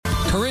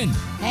Corinne,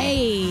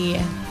 Hey.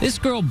 this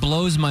girl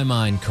blows my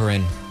mind,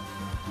 Corinne.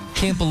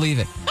 Can't believe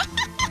it.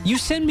 You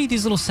send me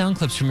these little sound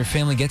clips from your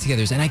family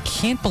get-togethers, and I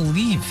can't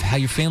believe how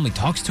your family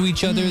talks to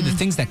each other, the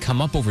things that come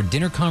up over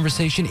dinner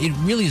conversation. It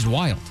really is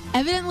wild.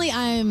 Evidently,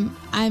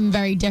 I'm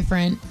very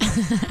different.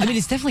 I mean,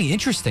 it's definitely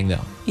interesting,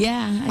 though.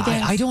 Yeah, I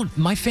guess. I don't,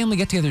 my family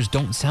get-togethers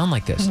don't sound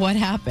like this. What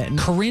happened?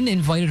 Corinne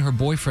invited her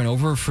boyfriend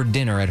over for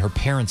dinner at her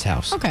parents'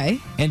 house. Okay.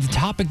 And the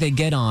topic they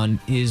get on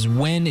is,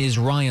 when is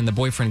Ryan, the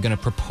boyfriend, going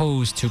to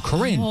propose to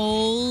Corinne?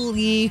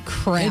 Holy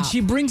crap. And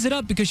she brings it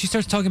up because she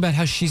starts talking about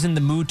how she's in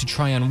the mood to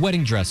try on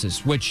wedding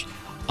dresses, which,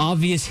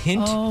 obvious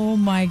hint, Oh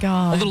my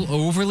God. a little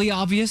overly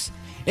obvious.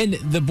 And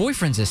the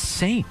boyfriend's a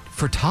saint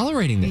for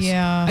tolerating this.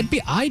 Yeah.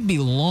 I'd be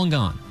long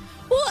gone.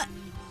 Well,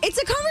 it's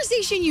a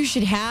conversation you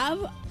should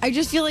have. I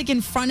just feel like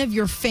in front of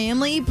your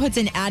family puts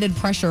an added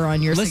pressure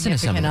on your Listen to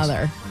some of significant this.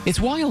 other.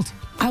 It's wild.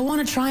 I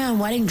want to try on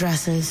wedding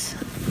dresses.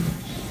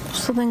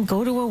 So then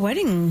go to a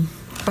wedding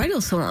bridal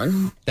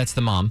salon. That's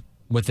the mom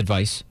with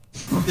advice.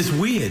 It's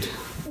weird.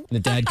 The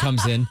dad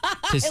comes in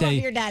to say, love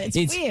your dad.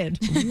 It's weird.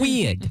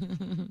 Weird.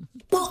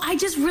 Well, I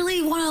just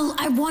really want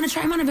to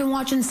try them on. I've been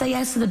watching Say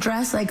Yes to the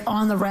Dress, like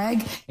on the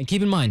reg. And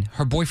keep in mind,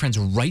 her boyfriend's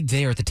right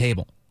there at the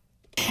table.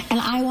 And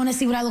I want to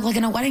see what I look like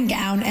in a wedding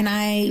gown. And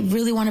I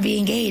really want to be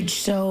engaged.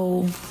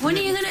 So when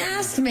are you going to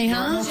ask me,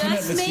 huh?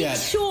 Just make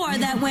sure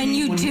that when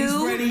you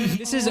do.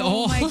 This is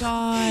all my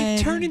God.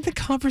 turning the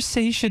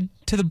conversation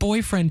to the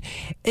boyfriend.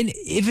 And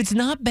if it's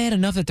not bad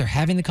enough that they're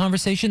having the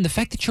conversation, the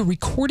fact that you're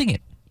recording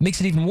it makes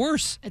it even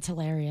worse. It's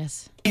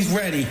hilarious. He's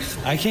ready.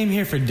 I came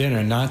here for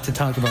dinner, not to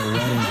talk about wedding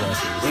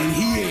dresses. And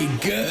he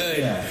ain't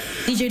good.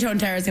 DJ Tone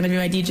Terror is going to be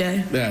my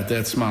DJ. Yeah,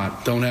 that's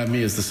smart. Don't have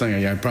me as the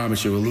singer. I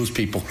promise you, we'll lose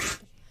people.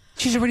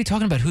 She's already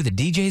talking about who the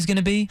DJ is going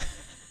to be.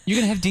 You're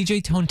going to have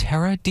DJ Tone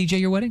Terra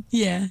DJ your wedding?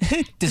 Yeah.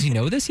 Does he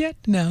know this yet?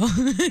 No.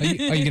 Are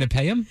you going to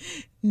pay him?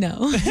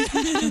 No.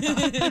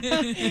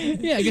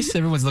 Yeah, I guess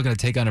everyone's looking to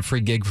take on a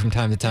free gig from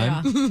time to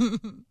time.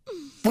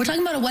 We're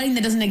talking about a wedding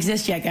that doesn't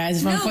exist yet,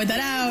 guys. Just want to point that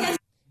out.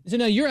 So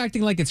now you're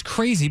acting like it's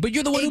crazy, but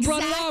you're the one who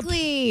brought it up.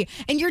 Exactly.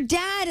 And your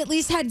dad at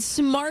least had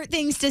smart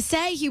things to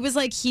say. He was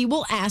like, he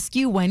will ask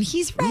you when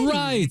he's ready.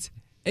 Right.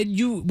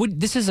 And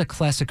this is a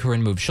classic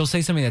Corinne move. She'll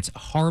say something that's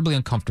horribly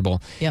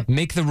uncomfortable. Yep.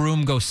 Make the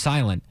room go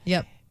silent.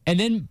 Yep. And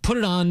then put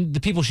it on the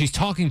people she's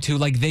talking to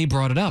like they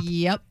brought it up.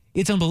 Yep.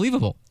 It's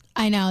unbelievable.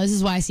 I know. This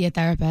is why I see a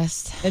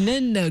therapist. And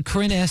then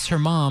Corinne asks her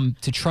mom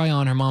to try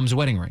on her mom's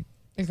wedding ring.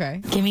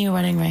 Okay. Give me your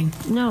wedding ring.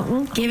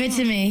 No. Give it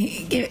to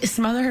me.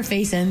 Smother her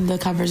face in the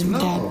covers.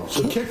 No,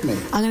 she'll kick me.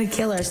 I'm going to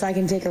kill her so I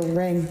can take her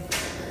ring.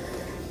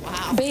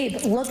 Wow. Babe,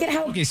 look at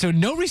how... Okay, so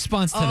no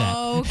response to that.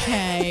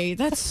 Okay.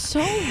 That's so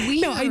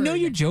weird. No, I know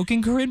you're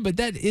joking, Corinne, but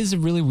that is a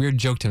really weird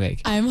joke to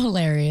make. I'm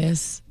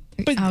hilarious.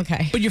 But,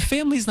 okay. But your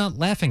family's not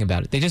laughing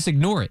about it. They just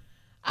ignore it.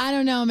 I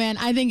don't know, man.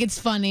 I think it's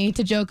funny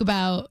to joke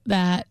about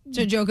that.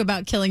 To joke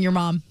about killing your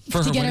mom. For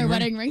to her get her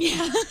wedding wedding ring.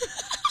 Yeah.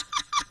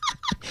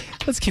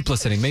 Let's keep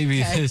listening.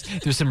 Maybe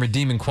there's some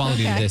redeeming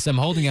quality to this. I'm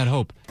holding out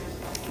hope.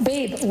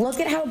 Babe, look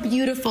at how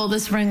beautiful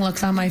this ring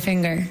looks on my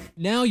finger.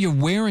 Now you're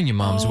wearing your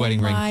mom's wedding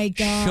ring, my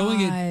God.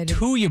 showing it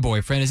to your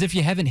boyfriend as if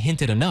you haven't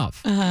hinted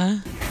enough.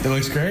 It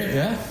looks great,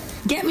 yeah?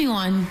 Get me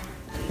one.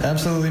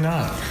 Absolutely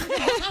not.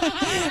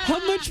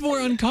 How much more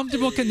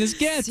uncomfortable can this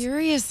get?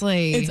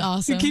 Seriously. It's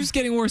awesome. It keeps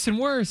getting worse and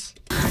worse.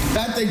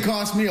 That thing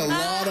cost me a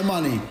lot of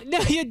money.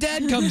 Now your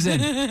dad comes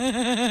in.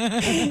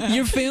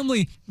 Your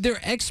family, they're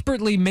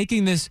expertly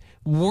making this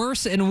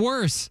worse and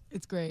worse.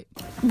 It's great.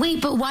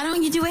 Wait, but why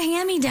don't you do a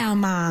hand-me-down,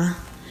 Ma?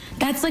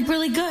 That's like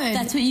really good.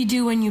 That's what you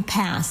do when you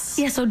pass.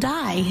 Yeah, so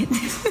die.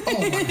 Oh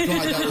my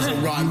God, that was a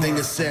wrong thing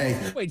to say.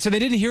 Wait, so they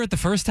didn't hear it the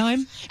first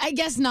time? I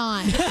guess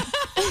not.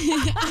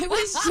 I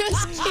was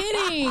just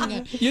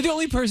kidding. You're the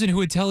only person who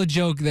would tell a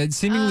joke that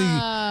seemingly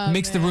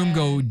makes the room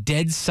go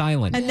dead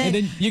silent. And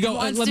then you go,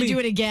 wants let to me do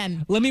it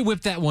again. Let me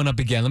whip that one up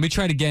again. Let me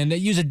try it again.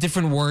 Use a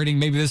different wording.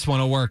 Maybe this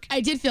one will work. I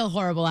did feel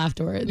horrible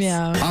afterwards.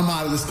 Yeah. I'm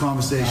out of this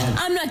conversation.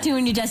 I'm not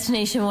doing your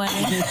destination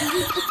wedding.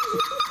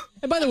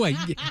 And by the way,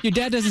 your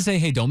dad doesn't say,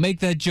 hey, don't make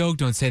that joke.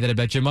 Don't say that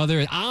about your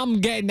mother. I'm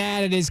getting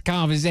out of this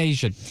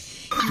conversation.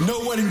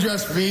 No wedding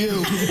dress for you.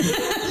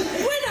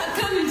 We're not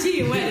coming to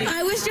your wedding.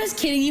 I was just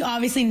kidding. You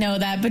obviously know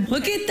that, but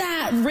look at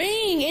that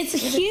ring. It's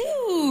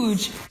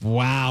huge.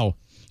 Wow.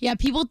 Yeah,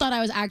 people thought I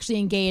was actually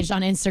engaged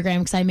on Instagram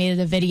because I made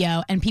it a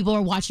video, and people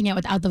were watching it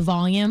without the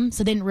volume,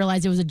 so they didn't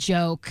realize it was a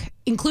joke,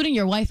 including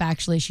your wife,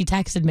 actually. She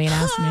texted me and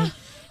asked me.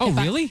 Oh,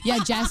 really? Yeah,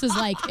 Jess was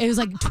like, it was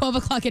like 12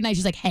 o'clock at night.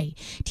 She's like, hey,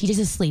 TJ's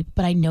asleep,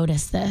 but I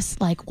noticed this.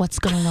 Like, what's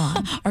going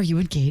on? Are you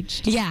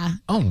engaged? Yeah.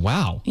 Oh,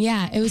 wow.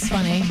 Yeah, it was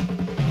funny.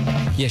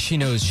 Yeah, she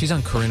knows. She's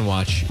on Corinne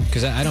Watch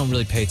because I don't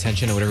really pay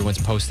attention to what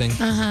everyone's posting.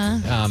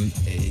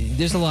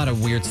 There's a lot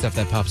of weird stuff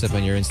that pops up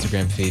on your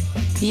Instagram feed.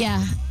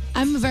 Yeah,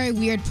 I'm a very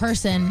weird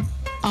person.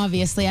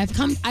 Obviously, I've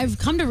come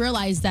to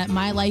realize that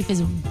my life is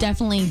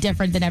definitely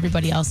different than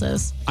everybody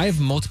else's. I have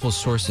multiple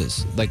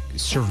sources, like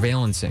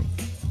surveillancing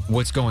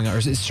what's going on. Or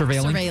is it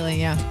surveilling? Surveilling,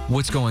 yeah.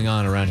 What's going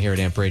on around here at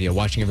Amp Radio,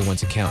 watching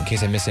everyone's account in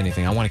case I miss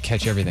anything. I want to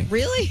catch everything.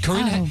 Really?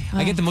 Corinne,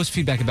 I get the most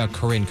feedback about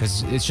Corinne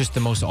because it's just the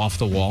most off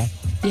the wall.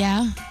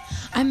 Yeah.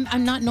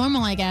 I'm not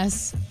normal, I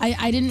guess.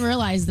 I didn't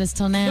realize this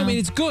till now. I mean,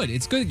 it's good.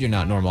 It's good that you're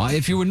not normal.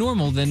 If you were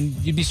normal, then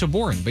you'd be so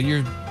boring, but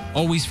you're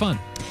always fun.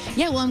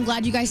 Yeah, well, I'm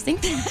glad you guys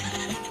think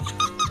that.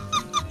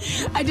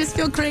 I just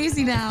feel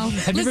crazy now.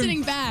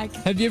 Listening back.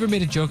 Have you ever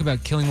made a joke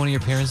about killing one of your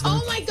parents, though?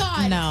 Oh, my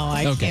God. No,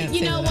 I can't.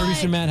 You know what?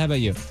 Producer Matt, how about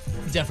you?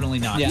 Definitely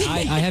not. Yeah,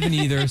 I haven't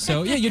either.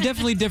 So, yeah, you're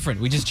definitely different.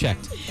 We just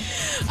checked.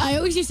 I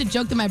always used to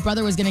joke that my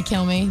brother was going to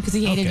kill me because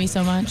he hated me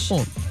so much.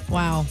 Well,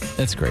 wow.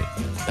 That's great.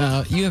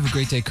 You have a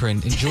great day,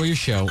 Corinne. Enjoy your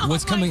show.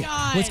 What's coming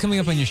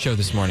up on your show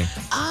this morning?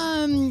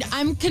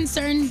 I'm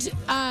concerned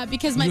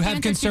because my You pants have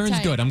are concerns? too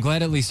tight. Good. I'm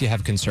glad at least you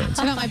have concerns.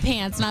 About my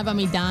pants, not about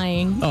me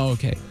dying. Oh,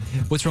 okay.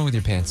 What's wrong with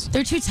your pants?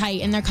 They're too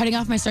tight and they're cutting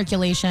off my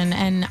circulation,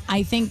 and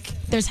I think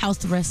there's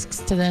health risks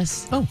to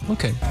this. Oh,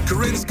 okay.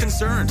 Corinne's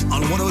Concerned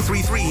on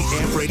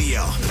 103.3 Amp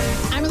Radio.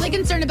 I'm really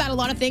concerned about a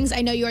lot of things.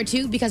 I know you are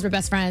too because we're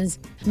best friends.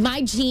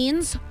 My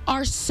jeans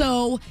are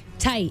so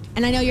tight.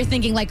 And I know you're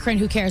thinking, like, Corinne,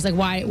 who cares? Like,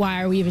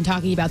 why are we even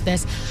talking about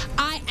this?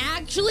 I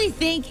actually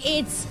think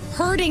it's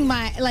hurting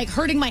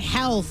my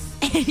health.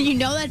 And you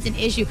know that's an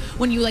issue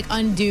when you, like,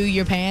 undo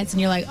your pants and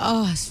you're like,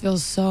 oh, this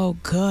feels so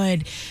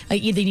good.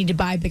 Like, either you need to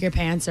buy bigger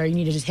pants or you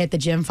need to just hit the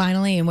gym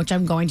finally, and which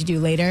I'm going to do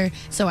later.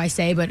 So I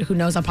say, but who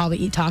knows, I'll probably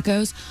eat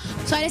tacos.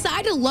 So I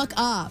decided to look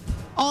up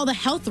all the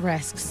health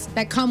risks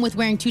that come with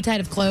wearing too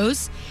tight of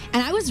clothes.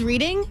 And I was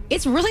reading,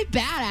 it's really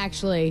bad,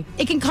 actually.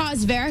 It can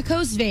cause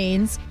varicose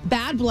veins,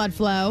 bad blood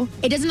flow.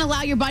 It doesn't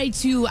allow your body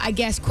to, I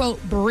guess,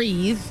 quote,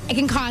 breathe. It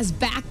can cause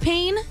back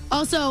pain,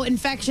 also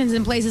infections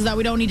in places that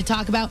we don't need to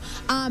talk about,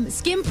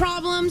 skin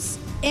problems,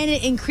 and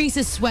it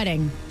increases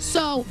sweating.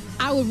 So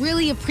I would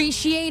really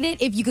appreciate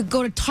it if you could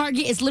go to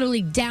Target. It's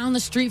literally down the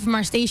street from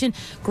our station.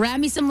 Grab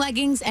me some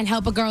leggings and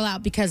help a girl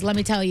out, because let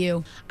me tell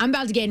you, I'm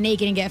about to get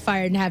naked and get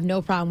fired and have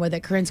no problem with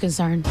it. Corinne's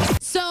concerned.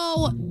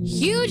 So,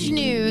 huge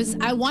news.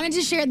 I wanted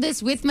to share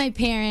this with my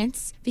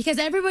parents because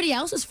everybody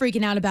else was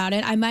freaking out about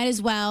it. I might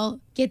as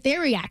well get their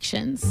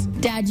reactions.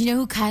 Dad, do you know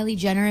who Kylie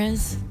Jenner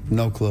is?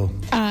 No clue.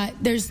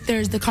 There's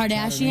the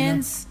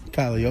Kardashians.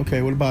 Kylie,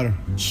 okay, what about her?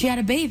 She had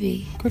a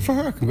baby. Good for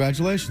her.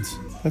 Congratulations.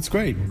 That's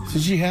great.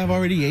 Did she have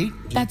already 8?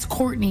 That's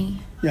Courtney.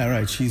 Yeah,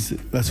 right.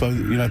 That's why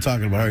you're not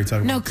talking about her. You're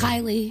talking about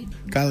Kylie.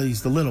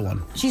 Kylie's the little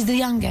one. She's the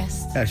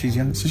youngest. Yeah, she's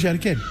young. So she had a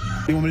kid.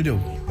 What do you want me to do?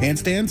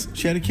 Handstands?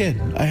 She had a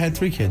kid. I had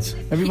 3 kids.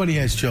 Everybody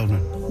has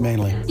children,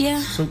 mainly.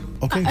 Yeah. So,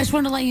 okay. I just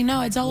wanted to let you know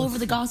it's all over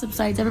the gossip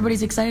sites.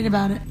 Everybody's excited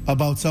about it.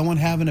 About someone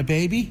having a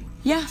baby?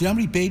 Yeah. Do you know how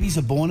many babies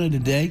are born in a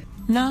day?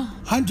 No.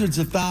 Hundreds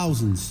of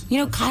thousands. You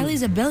know,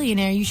 Kylie's a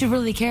billionaire. You should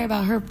really care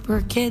about her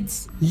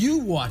kids. You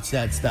watch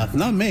that stuff,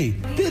 not me.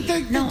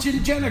 The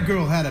Jenner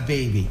girl had a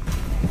baby.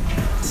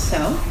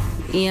 So?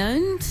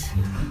 And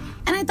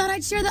I thought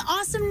I'd share the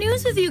awesome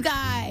news with you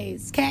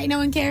guys. Okay, no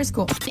one cares.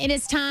 Cool. It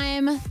is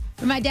time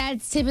for my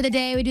dad's tip of the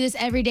day. We do this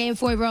every day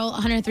before we roll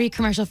 103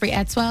 commercial free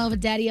at 12.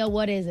 Daddy-o,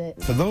 what is it?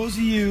 For those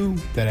of you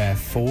that have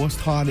forced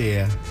hot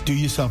air, do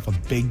yourself a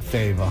big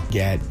favor.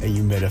 Get a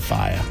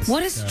humidifier.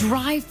 What is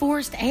dry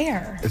forced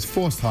air? It's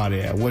forced hot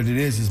air. What it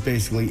is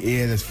basically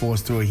air that's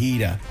forced through a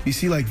heater. You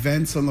see like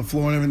vents on the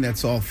floor and everything,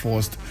 that's all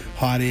forced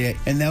hot air.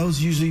 And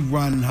those usually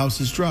run in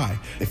houses dry.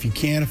 If you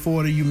can't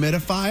afford a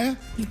humidifier,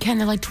 You can.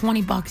 They're like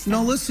 $20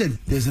 now. no, listen,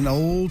 there's an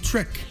old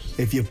trick.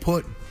 If you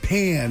put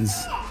pans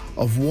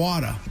of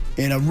water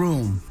in a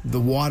room, the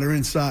water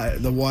in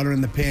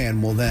the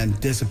pan will then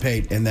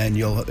dissipate, and then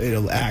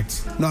it'll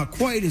act not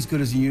quite as good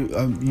as a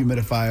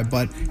humidifier,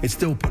 but it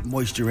still put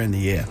moisture in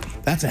the air.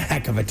 That's a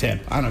heck of a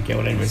tip. I don't care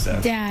what anybody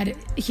says. Dad,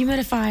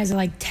 humidifiers are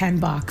like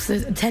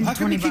 $10. 10 How to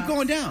come 20 you keep bucks.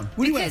 going down?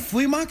 What are you at, a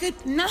flea market?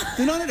 No.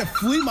 You're not at a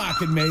flea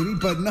market, maybe,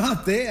 but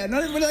not there.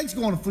 Not everybody likes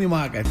going to a flea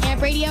market.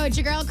 Amp Radio, it's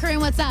your girl, Corinne.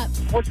 What's up?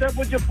 What's up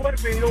with your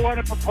boyfriend? You don't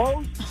want to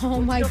propose?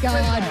 Oh, my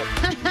God.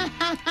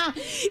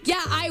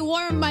 Yeah, I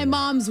wore my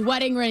mom's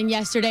wedding ring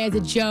yesterday as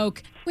a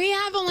joke. We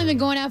have only been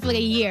going out for like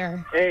a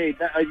year. Hey,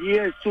 a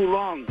year is too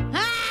long.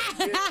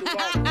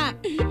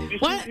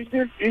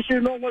 You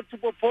should know what to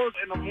propose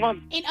in a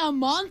month. In a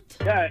month?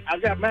 Yeah, I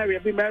got married.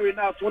 I've been married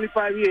now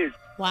 25 years.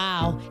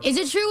 Wow. Is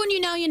it true when you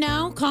know you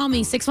know? Call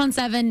me,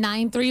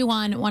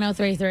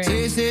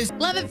 617-931-1033.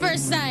 Love at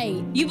first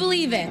sight. You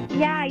believe it?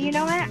 Yeah, you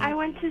know what?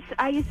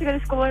 I used to go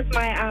to school with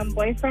my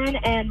boyfriend,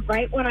 and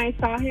right when I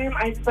saw him,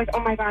 I was like, oh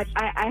my gosh,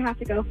 I have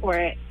to go for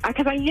it.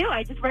 Because I knew,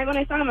 right when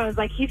I saw him, I was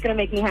like, he's going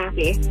to make me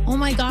happy. Oh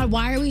my God,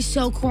 why are we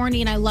so corny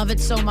and I love it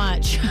so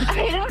much?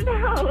 I don't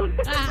know.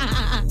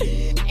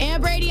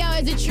 Amp Radio,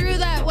 is it true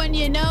that when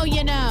you know,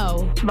 you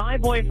know? My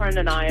boyfriend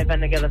and I have been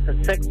together for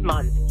 6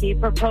 months. He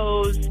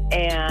proposed,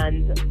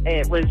 and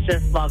it was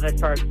just love at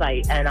first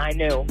sight. And I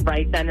knew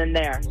right then and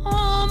there.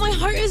 Oh, my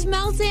heart is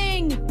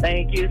melting.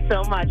 Thank you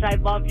so much. I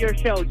love your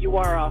show. You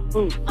are a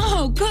hoot.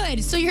 Oh,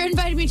 good. So you're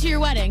inviting me to your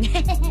wedding.